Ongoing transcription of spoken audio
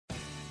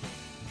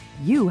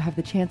you have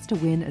the chance to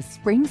win a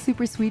spring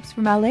super sweeps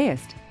from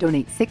LAist.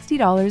 Donate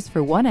 $60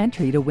 for one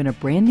entry to win a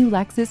brand new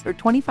Lexus or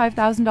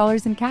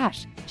 $25,000 in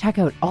cash. Check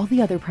out all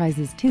the other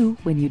prizes too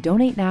when you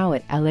donate now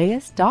at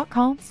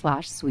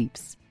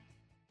laist.com/sweeps.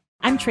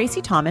 I'm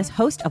Tracy Thomas,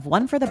 host of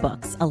One for the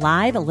Books, a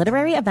live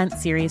literary event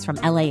series from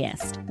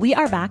LAist. We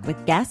are back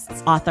with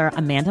guests, author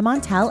Amanda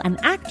Montell and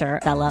actor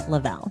Bella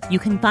Lavelle. You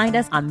can find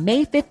us on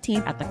May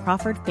 15th at the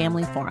Crawford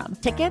Family Forum.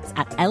 Tickets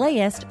at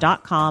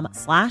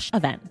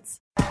laist.com/events.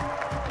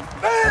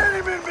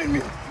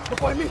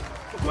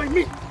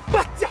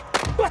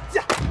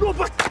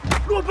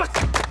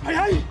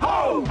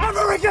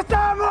 American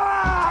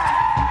Samoa!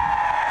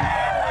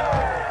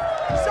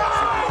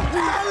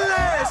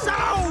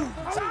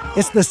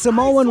 It's the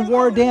Samoan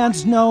war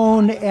dance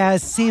known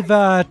as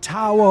Siva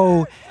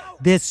Tao.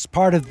 This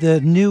part of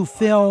the new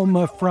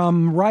film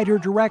from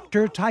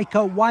writer-director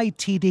Taika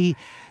Waititi,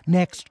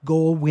 Next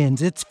Goal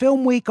Wins. It's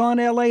Film Week on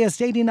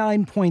LAist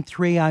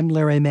 89.3. I'm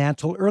Larry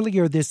Mantle.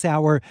 Earlier this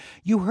hour,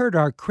 you heard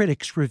our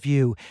critics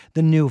review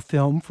the new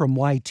film from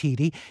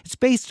Waititi. It's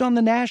based on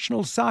the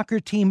national soccer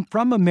team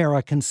from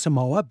American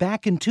Samoa.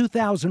 Back in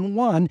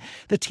 2001,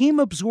 the team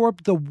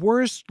absorbed the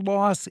worst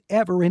loss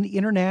ever in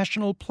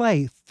international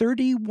play,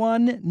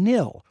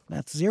 31-0.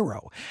 That's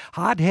 0.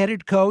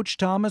 Hot-headed coach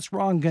Thomas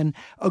Rongen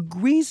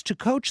agrees to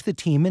coach the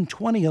team in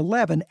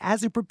 2011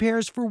 as it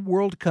prepares for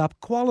World Cup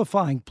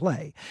qualifying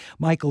play.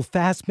 Michael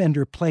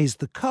Fassbender plays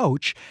the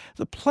coach.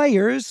 The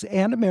players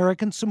and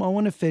American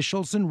Samoan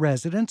officials and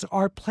residents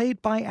are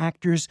played by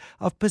actors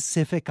of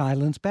Pacific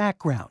Islands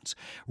backgrounds.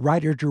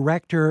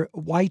 Writer-director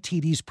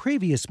Waititi's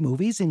previous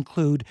movies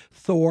include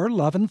Thor,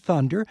 Love and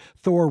Thunder,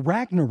 Thor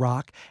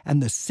Ragnarok,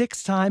 and the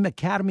 6-time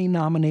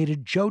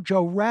Academy-nominated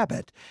Jojo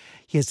Rabbit.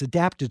 His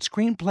adapted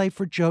screenplay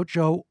for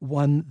Jojo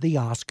won the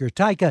Oscar.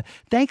 Taika,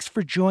 thanks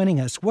for joining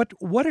us.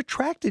 What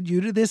attracted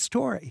you to this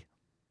story?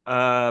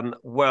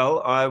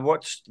 Well, I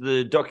watched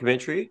the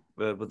documentary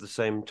with the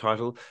same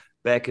title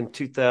back in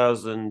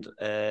 2000,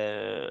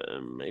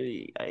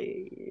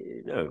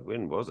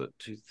 when was it?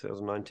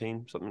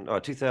 2019? Something? Oh,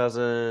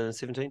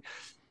 2017?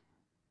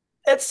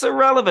 It's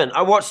irrelevant.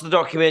 I watched the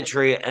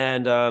documentary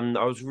and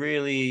I was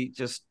really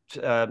just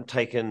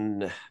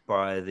taken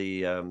by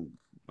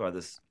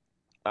this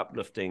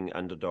uplifting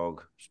underdog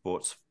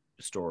sports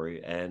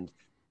story. And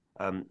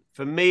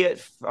for me,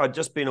 I'd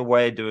just been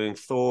away doing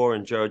Thor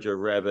and Jojo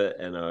Rabbit,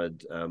 and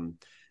I'd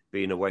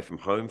been away from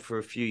home for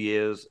a few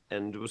years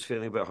and was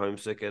feeling a bit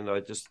homesick, and I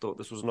just thought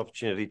this was an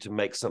opportunity to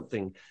make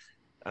something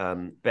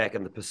back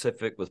in the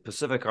Pacific with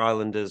Pacific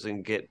Islanders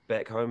and get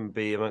back home and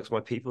be amongst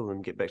my people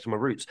and get back to my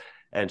roots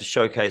and to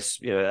showcase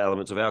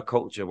elements of our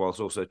culture whilst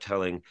also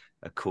telling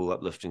a cool,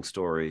 uplifting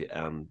story.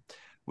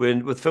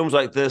 With films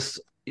like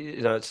this,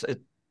 it's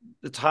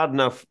hard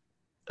enough,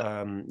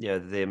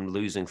 them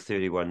losing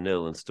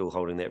 31-0 and still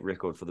holding that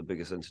record for the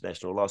biggest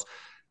international loss.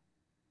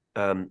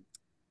 And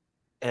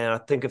I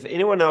think if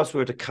anyone else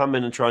were to come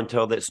in and try and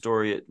tell that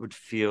story, it would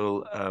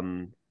feel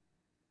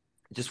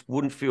just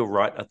wouldn't feel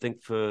right. I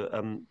think for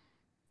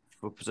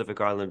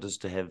Pacific Islanders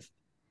to have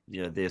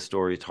their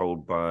story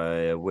told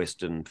by a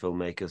Western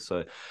filmmaker.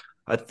 So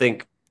I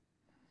think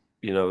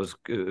it was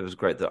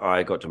great that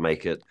I got to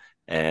make it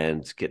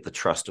and get the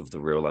trust of the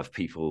real life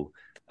people.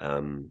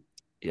 And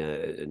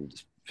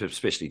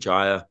especially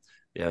Jaya,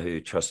 who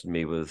trusted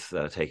me with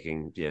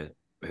taking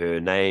her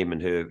name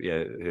and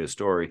her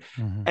story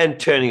and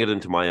turning it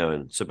into my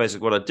own. So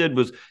basically what I did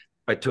was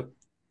I took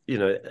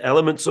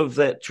elements of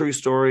that true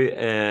story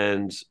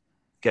and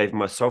gave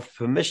myself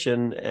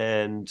permission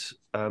and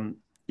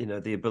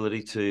the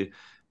ability to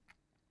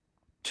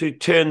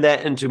turn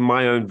that into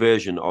my own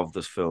version of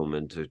this film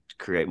and to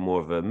create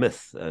more of a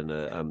myth and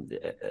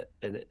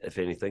if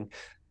anything.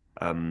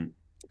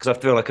 Because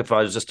I feel like if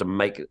I was just to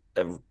make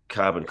a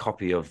carbon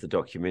copy of the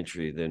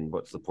documentary, then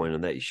what's the point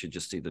in that? You should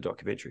just see the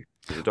documentary.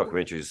 The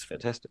documentary is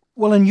fantastic.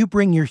 Well, and you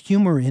bring your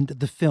humor into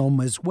the film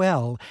as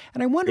well.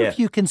 And I wonder if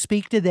you can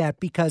speak to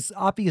that, because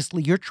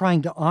obviously you're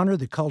trying to honor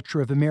the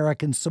culture of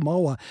American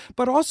Samoa,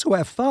 but also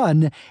have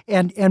fun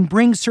and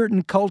bring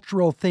certain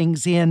cultural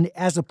things in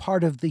as a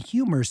part of the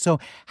humor. So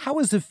how,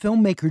 as a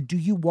filmmaker, do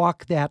you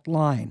walk that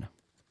line?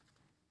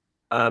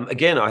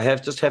 Again, I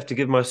have to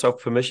give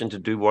myself permission to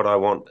do what I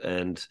want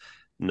and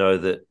know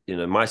that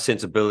my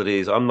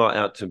sensibilities. I'm not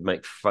out to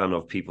make fun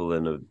of people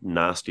in a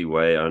nasty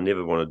way. I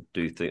never want to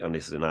do things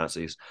unless they're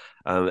Nazis,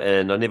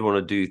 and I never want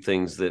to do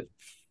things that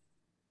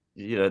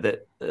that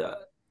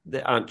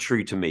aren't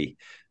true to me.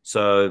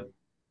 So,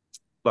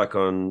 like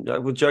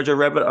with Jojo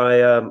Rabbit,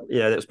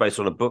 that was based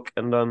on a book,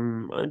 and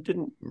I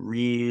didn't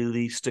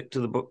really stick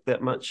to the book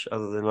that much,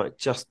 other than like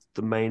just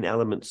the main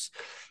elements.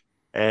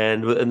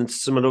 And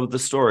similar with the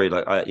story,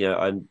 like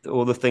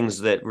all the things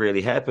that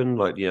really happened,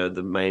 like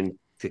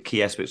the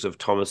key aspects of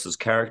Thomas's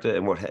character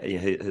and what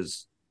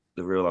the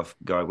real life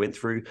guy went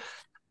through.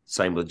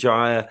 Same with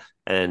Jaya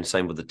and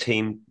same with the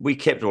team. We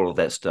kept all of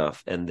that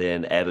stuff and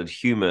then added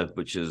humor,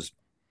 which is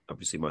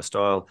obviously my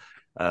style,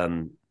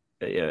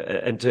 yeah,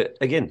 and to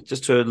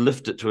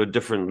lift it to a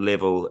different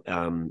level,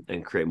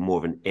 and create more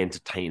of an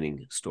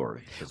entertaining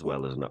story as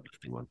well as an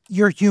uplifting one.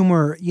 Your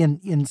humor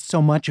in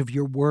so much of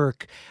your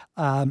work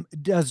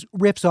does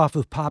rips off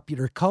of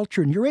popular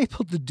culture, and you're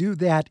able to do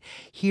that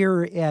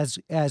here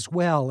as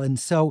well. And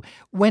so,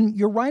 when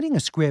you're writing a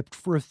script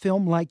for a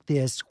film like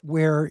this,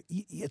 where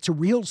it's a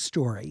real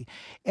story,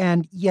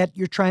 and yet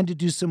you're trying to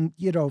do some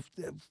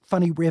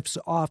funny riffs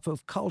off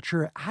of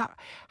culture,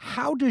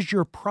 how does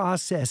your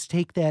process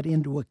take that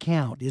into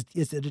account?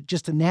 Is it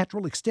just a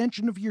natural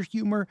extension of your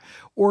humor,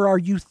 or are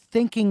you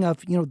thinking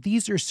of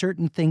these are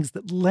certain things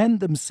that lend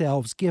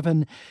themselves,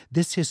 given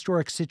this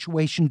historic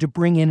situation, to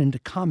bring in and to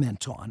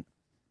comment on?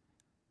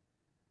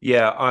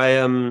 Yeah,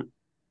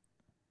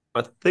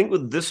 I think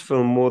with this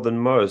film more than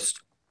most,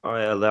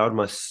 I allowed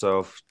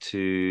myself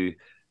to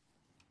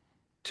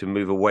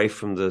move away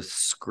from the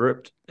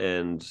script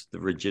and the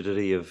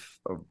rigidity of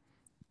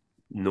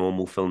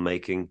normal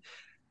filmmaking,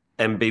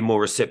 and be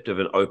more receptive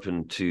and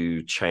open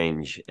to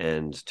change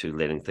and to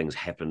letting things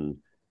happen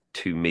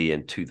to me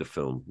and to the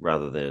film,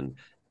 rather than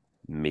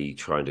me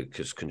trying to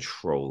just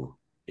control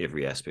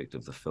every aspect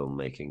of the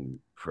filmmaking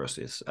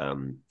process.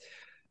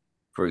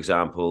 For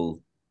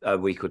example, a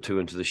week or two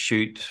into the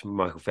shoot,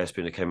 Michael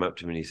Fassbender came up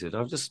to me and he said,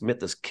 "I've just met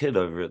this kid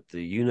over at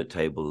the unit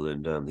table,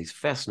 and he's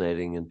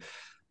fascinating, and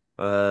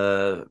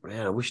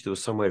man, I wish there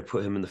was some way to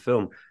put him in the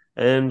film."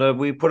 And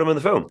we put him in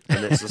the film,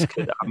 and that's this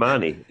kid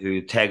Armani,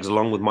 who tags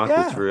along with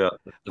Michael throughout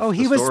the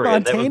he was story.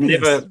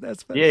 spontaneous.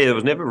 It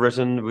was never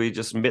written. We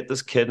just met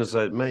this kid and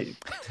said, "Mate,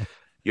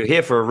 you're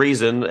here for a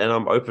reason, and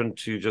I'm open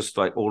to just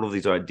like all of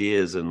these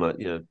ideas and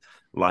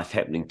life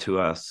happening to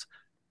us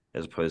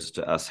as opposed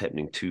to us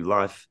happening to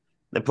life."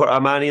 They put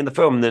Armani in the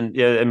film, and then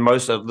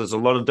there's a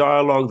lot of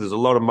dialogue. There's a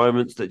lot of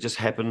moments that just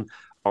happen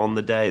on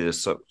the day.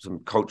 There's some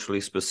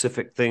culturally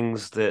specific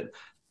things that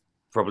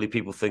probably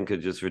people think are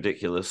just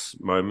ridiculous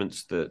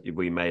moments that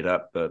we made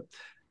up, but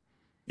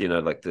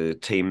like the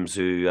teams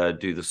who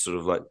do this sort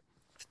of like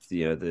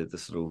the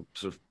sort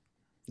of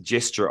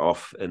gesture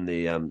off in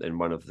the in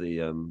one of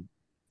the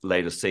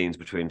later scenes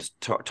between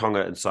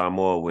Tonga and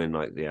Samoa, when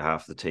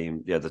half the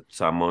team, the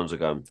Samoans are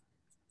going,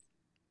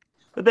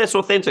 but that's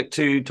authentic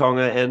to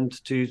Tonga and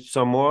to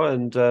Samoa,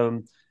 and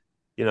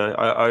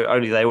I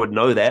only they would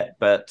know that,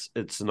 but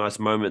it's a nice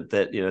moment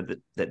that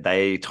that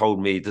they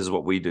told me this is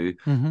what we do,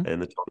 and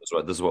the Tonga's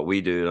like, this is what we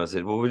do, and I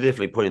said, well, we're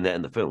definitely putting that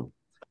in the film.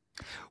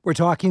 We're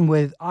talking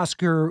with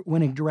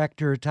Oscar-winning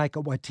director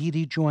Taika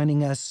Waititi,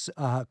 joining us,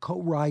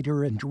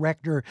 co-writer and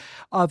director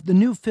of the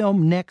new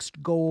film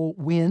Next Goal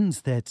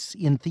Wins, that's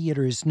in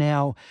theaters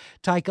now.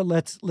 Taika,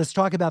 let's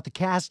talk about the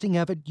casting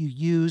of it. You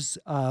use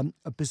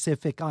a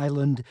Pacific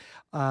Island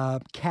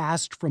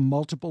cast from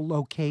multiple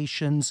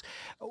locations.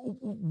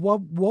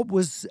 What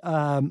was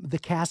the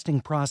casting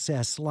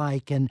process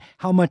like, and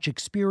how much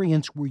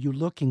experience were you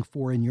looking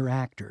for in your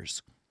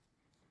actors?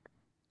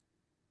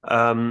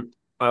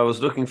 I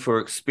was looking for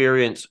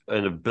experience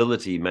and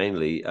ability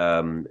mainly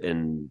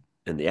in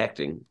the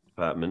acting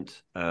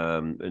department.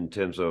 In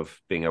terms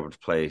of being able to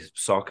play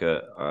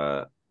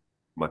soccer,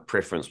 my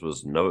preference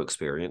was no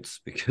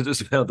experience because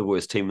it's about the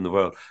worst team in the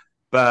world.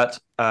 But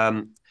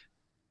I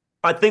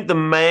think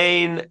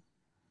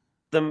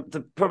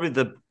probably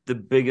the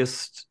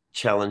biggest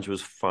challenge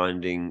was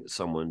finding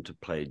someone to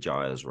play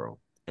Jaya's role,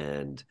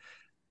 and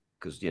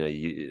because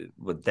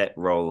with that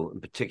role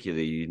in particular,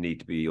 you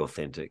need to be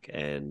authentic,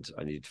 and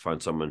I needed to find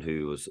someone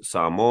who was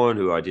Samoan,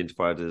 who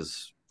identified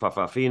as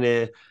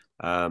whawhawhine,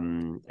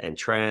 and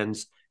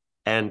trans,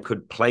 and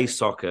could play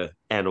soccer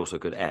and also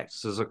could act.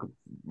 So it's like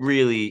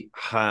really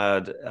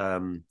hard,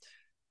 and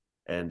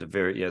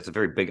it's a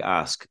very big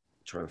ask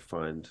trying to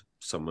find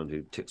someone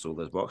who ticks all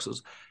those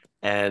boxes.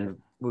 And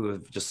we were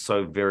just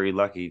so very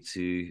lucky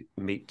to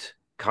meet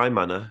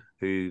Kaimana,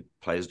 who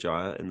plays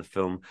Jaya in the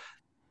film,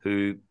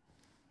 who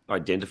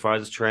identified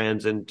as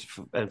trans and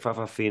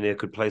whawhawhine,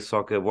 could play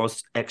soccer,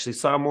 was actually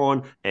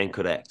Samoan, and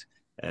could act.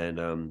 And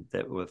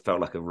that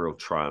felt like a real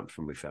triumph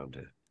when we found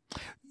her.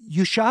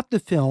 You shot the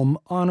film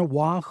on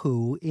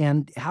Oahu,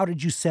 and how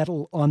did you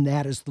settle on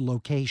that as the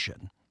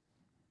location?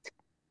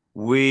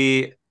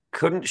 We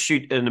couldn't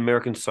shoot in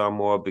American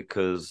Samoa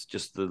because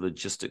just the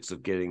logistics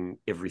of getting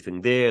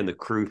everything there and the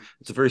crew.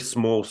 It's a very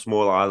small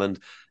island,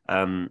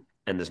 and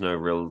there's no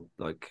real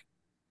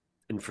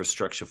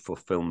infrastructure for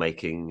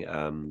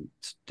filmmaking.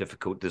 It's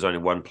difficult. There's only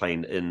one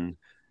plane in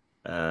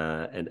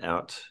and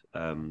out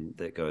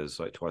that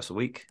goes twice a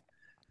week,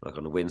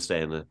 on a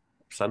Wednesday and a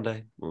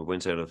Sunday, or a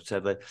Wednesday and a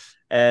Saturday,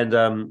 and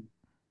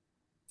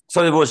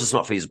so it was just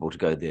not feasible to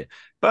go there.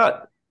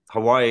 But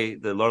Hawaii,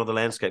 a lot of the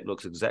landscape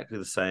looks exactly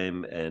the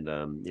same, and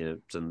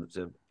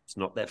it's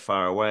not that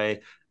far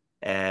away,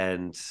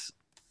 and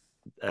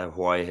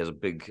Hawaii has a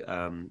big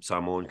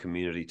Samoan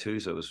community too,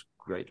 so it was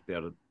great to be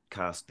able to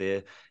cast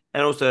there.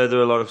 And also there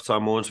are a lot of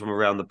Samoans from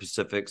around the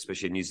Pacific,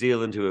 especially New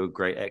Zealand, who are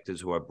great actors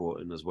who I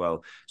brought in as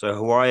well. So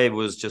Hawaii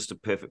was just a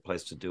perfect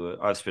place to do it.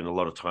 I've spent a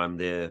lot of time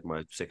there.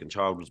 My second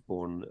child was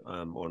born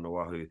on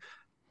Oahu.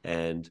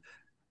 And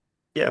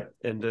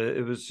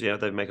it was,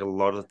 they make a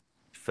lot of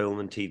film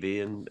and TV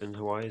in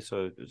Hawaii.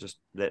 So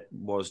that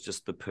was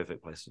just the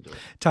perfect place to do it.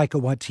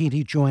 Taika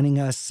Waititi joining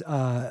us.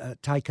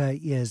 Taika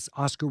is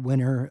Oscar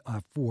winner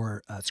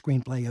for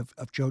screenplay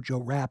of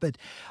Jojo Rabbit,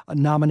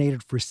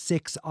 nominated for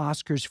 6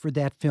 Oscars for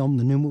that film.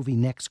 The new movie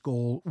Next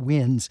Goal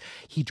Wins.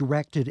 He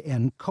directed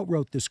and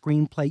co-wrote the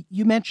screenplay.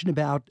 You mentioned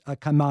about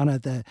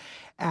Kaimana, the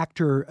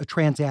actor, a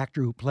trans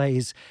actor who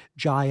plays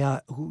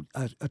Jaya, who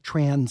a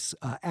trans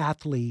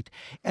athlete.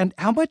 And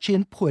how much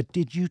input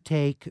did you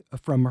take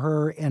from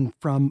her and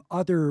from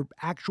other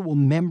actual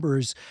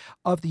members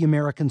of the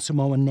American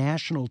Samoa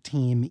national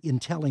team in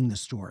telling the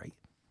story?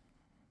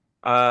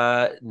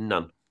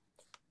 None.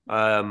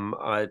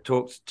 I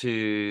talked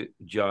to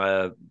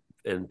Jaya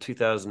in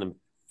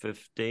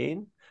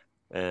 2015.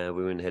 We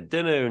went and had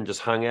dinner and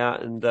just hung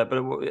out, and that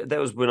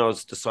was when I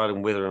was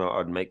deciding whether or not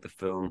I'd make the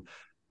film.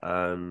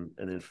 And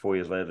then 4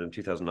 years later, in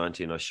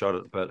 2019, I shot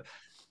it. But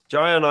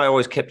Jaya and I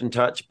always kept in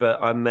touch.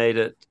 But I made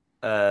a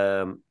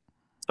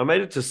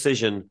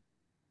decision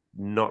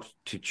not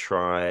to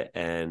try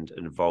and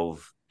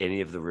involve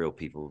any of the real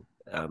people,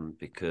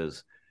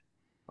 because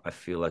I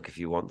feel like if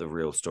you want the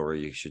real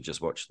story, you should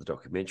just watch the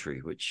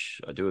documentary,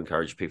 which I do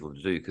encourage people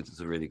to do because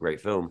it's a really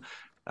great film.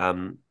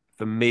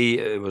 For me,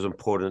 it was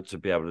important to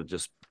be able to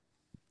just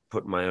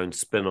put my own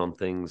spin on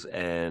things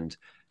and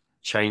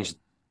change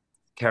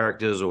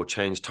characters or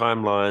change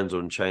timelines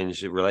or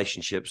change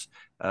relationships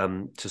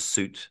to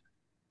suit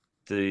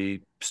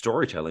the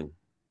storytelling.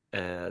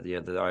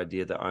 The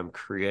idea that I'm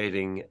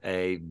creating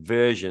a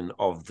version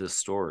of this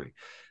story.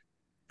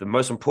 The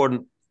most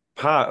important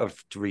part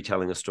of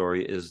retelling a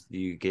story is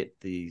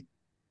getting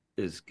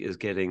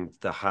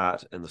the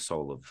heart and the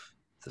soul of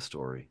the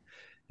story.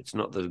 It's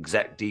not the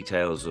exact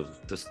details of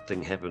this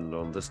thing happened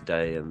on this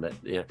day and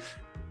that.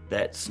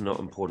 That's not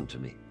important to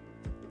me.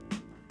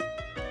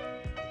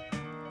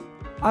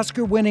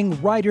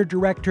 Oscar-winning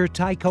writer-director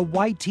Taika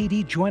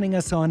Waititi joining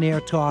us on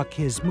Air Talk.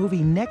 His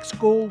movie Next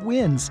Goal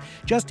Wins,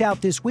 just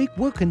out this week.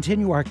 We'll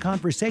continue our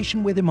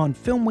conversation with him on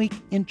Film Week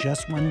in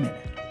just 1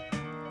 minute.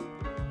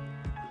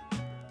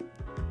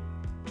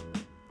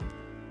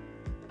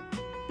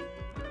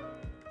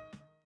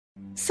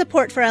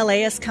 Support for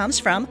LAist comes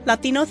from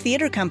Latino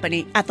Theater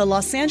Company at the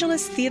Los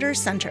Angeles Theater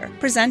Center,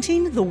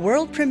 presenting the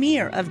world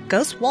premiere of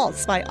Ghost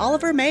Waltz by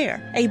Oliver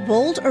Mayer, a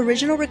bold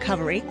original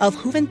recovery of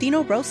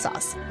Juventino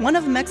Rosas, one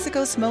of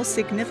Mexico's most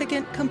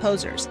significant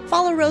composers.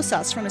 Follow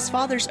Rosas from his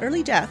father's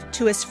early death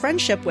to his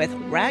friendship with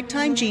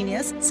ragtime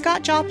genius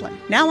Scott Joplin,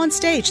 now on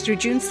stage through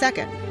June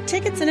 2nd.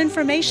 Tickets and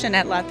information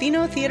at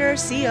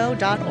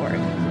latinotheaterco.org.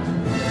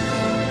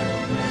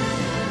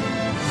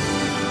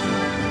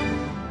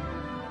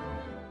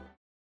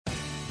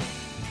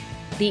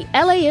 The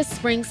LAist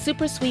Spring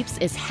Super Sweeps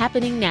is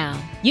happening now.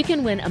 You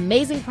can win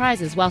amazing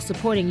prizes while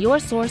supporting your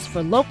source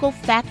for local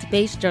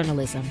fact-based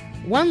journalism.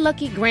 One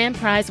lucky grand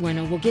prize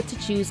winner will get to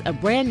choose a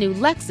brand new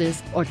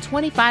Lexus or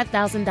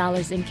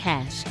 $25,000 in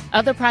cash.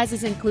 Other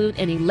prizes include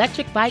an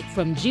electric bike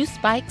from Juice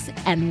Bikes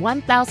and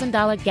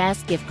 $1,000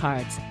 gas gift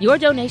cards. Your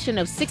donation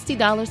of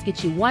 $60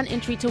 gets you 1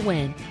 entry to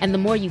win, and the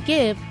more you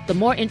give, the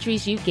more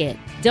entries you get.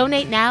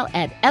 Donate now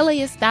at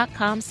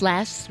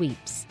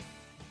LAist.com/sweeps.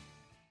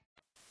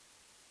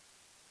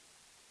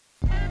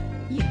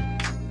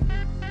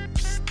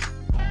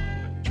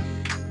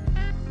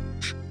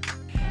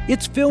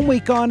 It's Film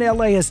Week on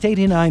LAist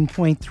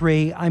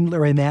 89.3. I'm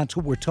Larry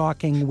Mantle. We're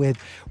talking with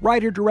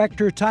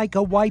writer-director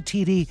Taika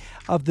Waititi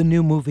of the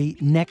new movie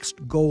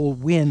Next Goal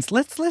Wins.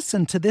 Let's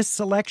listen to this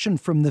selection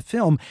from the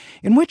film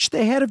in which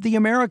the head of the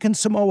American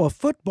Samoa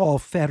Football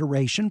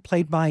Federation,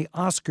 played by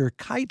Oscar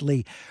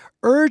Kitely,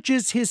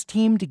 urges his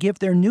team to give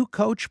their new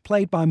coach,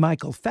 played by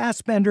Michael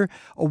Fassbender,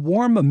 a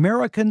warm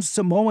American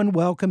Samoan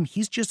welcome.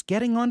 He's just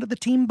getting onto the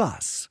team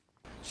bus.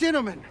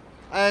 Gentlemen,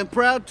 I am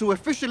proud to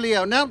officially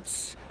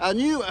announce our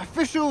new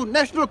official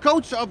national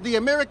coach of the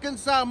American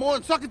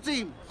Samoan soccer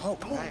team.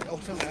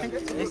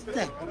 He's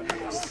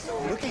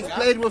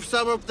played with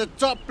some of the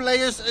top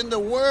players in the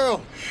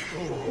world.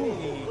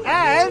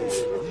 And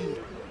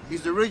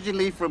he's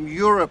originally from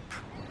Europe.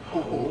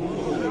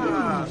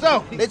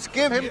 So, let's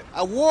give him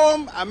a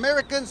warm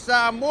American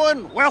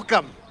Samoan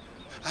welcome.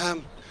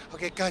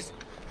 Okay, guys.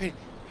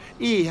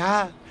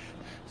 Iha,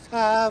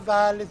 sa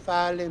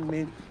vale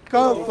min,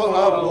 go for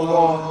a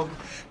walk.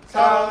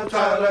 Ta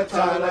ta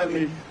ta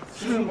min,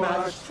 too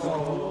much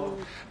talk.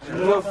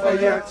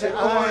 Lafayette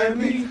on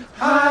me,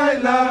 I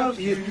love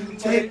you.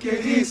 Take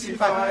it easy,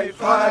 fly,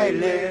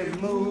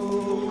 let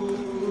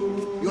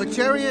move. Your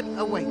chariot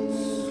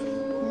awaits.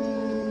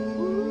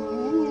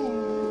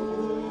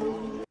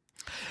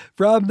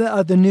 From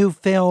the new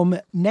film,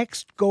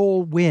 Next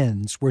Goal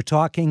Wins, we're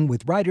talking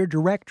with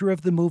writer-director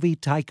of the movie,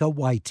 Taika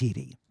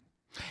Waititi.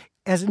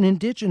 As an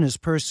Indigenous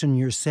person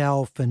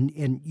yourself,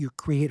 and you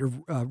create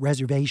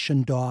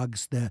Reservation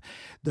Dogs, the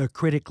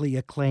critically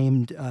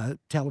acclaimed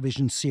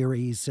television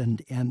series,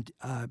 and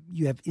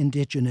you have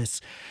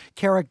Indigenous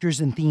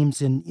characters and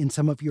themes in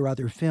some of your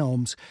other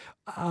films.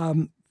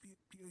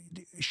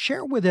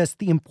 share with us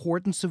the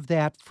importance of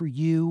that for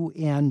you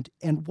and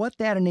what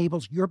that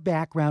enables, your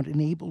background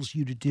enables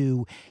you to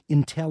do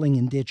in telling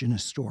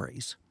Indigenous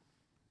stories.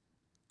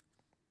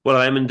 Well,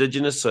 I am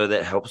Indigenous, so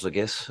that helps, I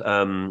guess.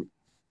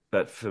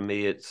 But for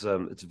me, it's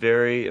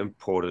very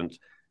important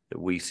that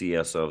we see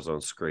ourselves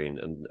on screen.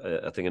 And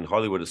I think in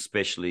Hollywood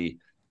especially,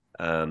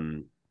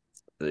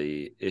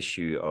 the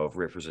issue of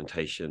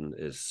representation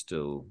is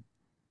still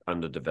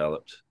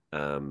underdeveloped.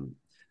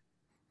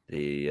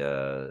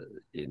 They've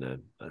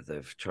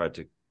tried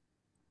to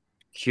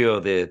cure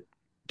their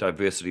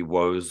diversity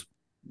woes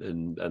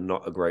in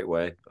not a great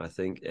way, I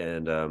think.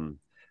 And,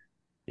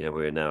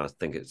 where now I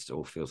think it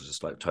still feels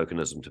just like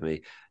tokenism to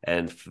me.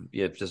 And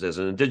just as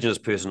an Indigenous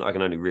person, I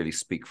can only really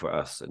speak for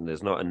us. And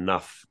there's not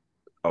enough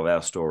of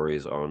our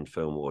stories on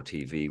film or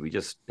TV. We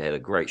just had a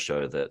great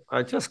show that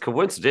I just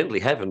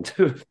coincidentally happened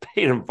to have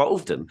been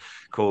involved in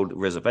called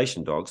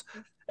Reservation Dogs.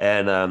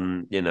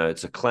 And,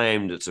 it's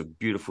acclaimed. It's a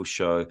beautiful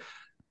show.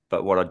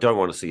 But what I don't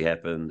want to see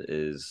happen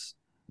is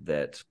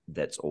that's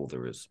all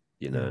there is.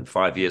 And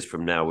 5 years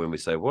from now, when we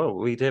say, well,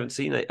 we haven't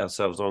seen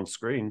ourselves on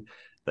screen,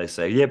 they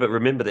say, yeah, but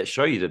remember that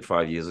show you did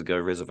 5 years ago,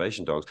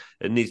 Reservation Dogs.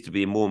 It needs to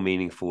be more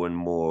meaningful and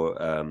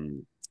more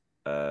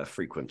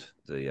frequent,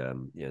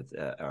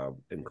 our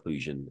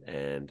inclusion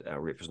and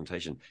our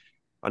representation.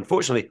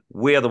 Unfortunately,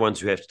 we are the ones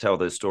who have to tell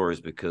those stories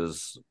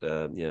because,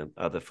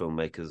 other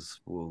filmmakers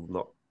will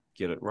not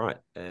get it right.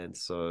 And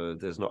so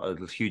there's not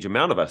a huge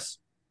amount of us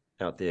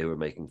out there who are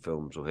making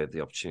films or have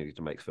the opportunity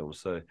to make films.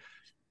 So,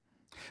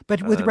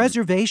 but with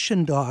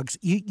Reservation Dogs,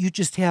 you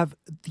just have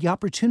the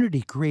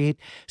opportunity to create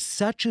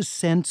such a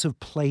sense of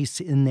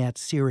place in that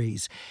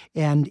series,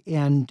 and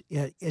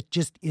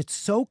it's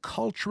so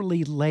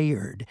culturally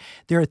layered.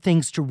 There are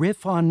things to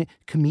riff on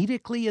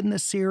comedically in the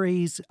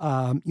series,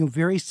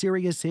 very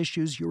serious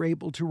issues you're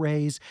able to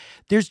raise.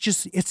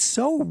 It's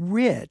so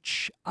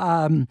rich.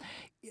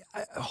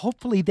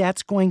 Hopefully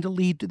that's going to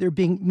lead to there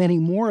being many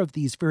more of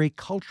these very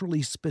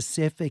culturally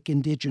specific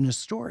Indigenous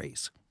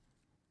stories.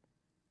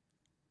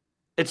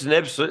 It's an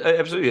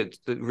absolutely.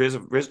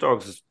 Res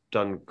Dogs has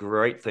done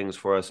great things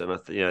for us, and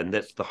and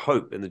that's the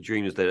hope and the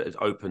dream is that it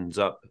opens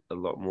up a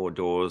lot more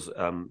doors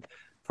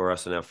for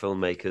us and our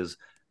filmmakers,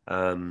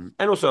 and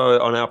also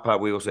on our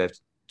part, we also have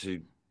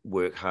to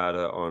work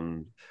harder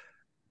on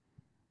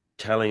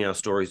telling our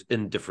stories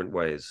in different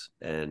ways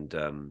and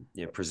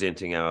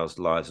presenting our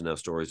lives and our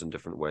stories in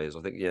different ways.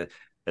 I think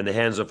in the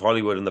hands of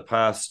Hollywood in the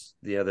past,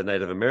 the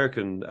Native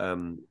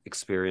American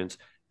experience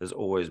has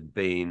always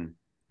been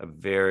a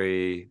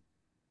very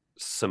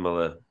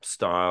similar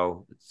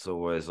style. It's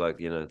always like,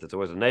 there's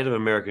always a Native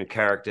American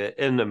character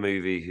in a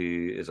movie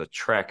who is a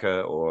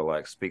tracker or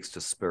like speaks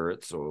to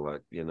spirits or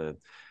like,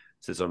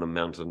 sits on a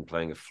mountain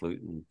playing a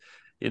flute. And,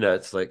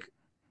 it's like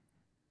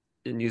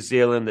in New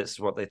Zealand, that's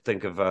what they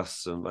think of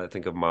us. And I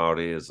think of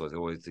Māori as like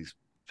always these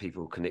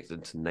people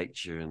connected to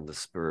nature and the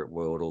spirit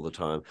world all the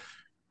time.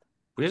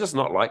 We're just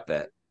not like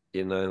that,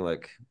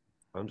 like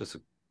I'm just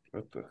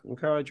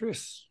look how I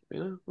dress,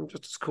 I'm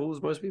just as cool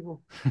as most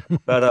people.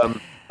 But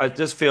I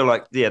just feel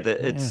like,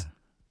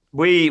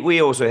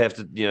 we also have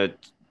to,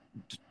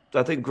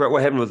 I think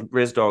what happened with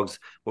Res Dogs,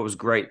 what was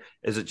great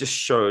is it just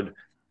showed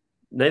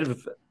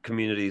Native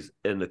communities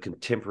in a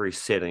contemporary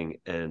setting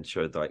and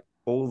showed like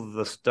all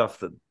the stuff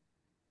that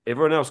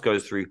everyone else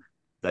goes through,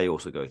 they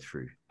also go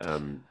through.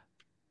 Taika,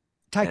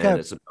 and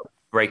it's about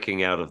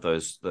breaking out of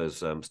those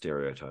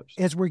stereotypes.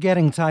 As we're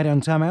getting tight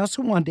on time, I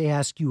also wanted to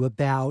ask you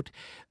about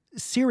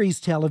series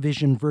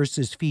television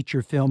versus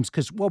feature films,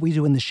 because What We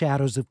Do in the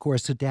Shadows, of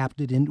course,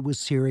 adapted into a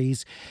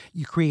series.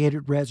 You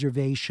created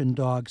Reservation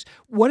Dogs.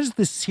 What has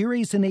the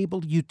series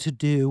enabled you to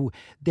do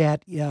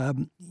that,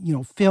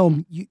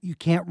 film you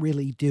can't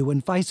really do,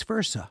 and vice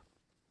versa?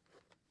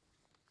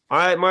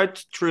 My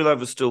true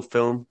love is still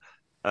film,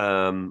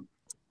 but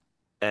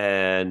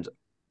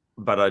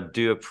I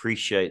do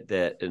appreciate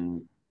that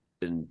in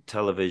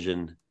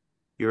television,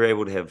 you're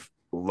able to have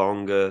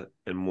longer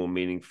and more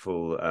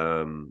meaningful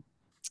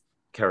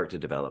character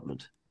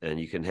development, and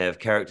you can have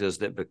characters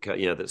that become,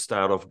 that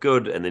start off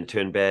good and then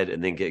turn bad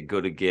and then get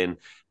good again,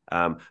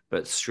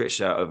 but stretched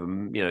out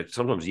over,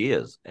 sometimes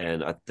years.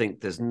 And I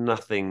think there's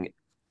nothing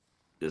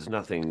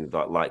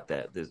like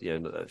that. There's,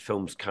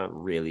 films can't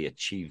really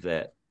achieve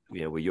that,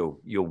 where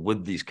you're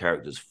with these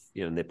characters,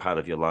 and they're part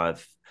of your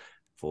life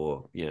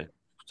for,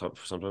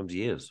 sometimes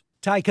years.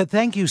 Taika,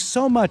 thank you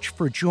so much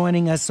for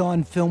joining us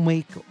on Film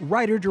Week.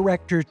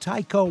 Writer-director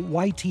Taika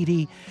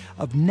Waititi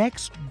of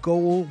Next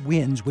Goal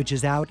Wins, which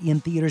is out in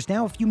theaters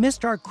now. If you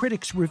missed our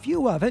critics'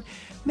 review of it,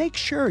 make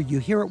sure you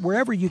hear it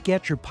wherever you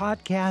get your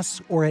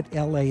podcasts or at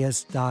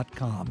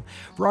LAist.com.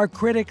 For our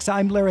critics,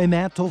 I'm Larry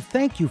Mantle.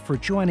 Thank you for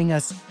joining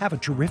us. Have a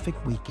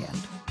terrific weekend.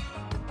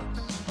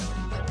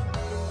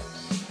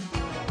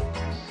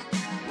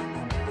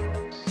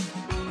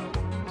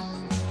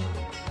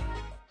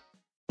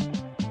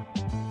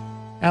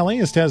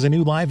 LAist has a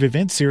new live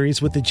event series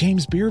with the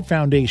James Beard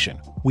Foundation.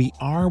 We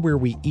Are Where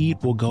We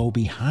Eat will go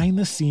behind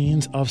the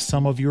scenes of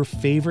some of your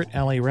favorite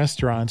LA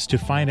restaurants to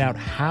find out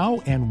how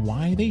and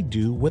why they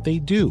do what they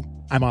do.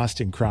 I'm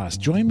Austin Cross.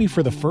 Join me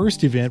for the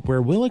first event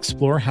where we'll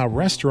explore how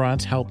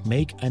restaurants help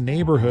make a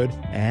neighborhood,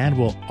 and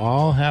we'll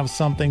all have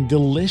something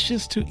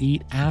delicious to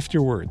eat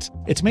afterwards.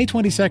 It's May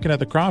 22nd at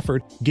the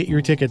Crawford. Get your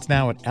tickets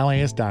now at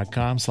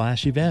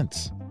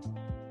laist.com/events.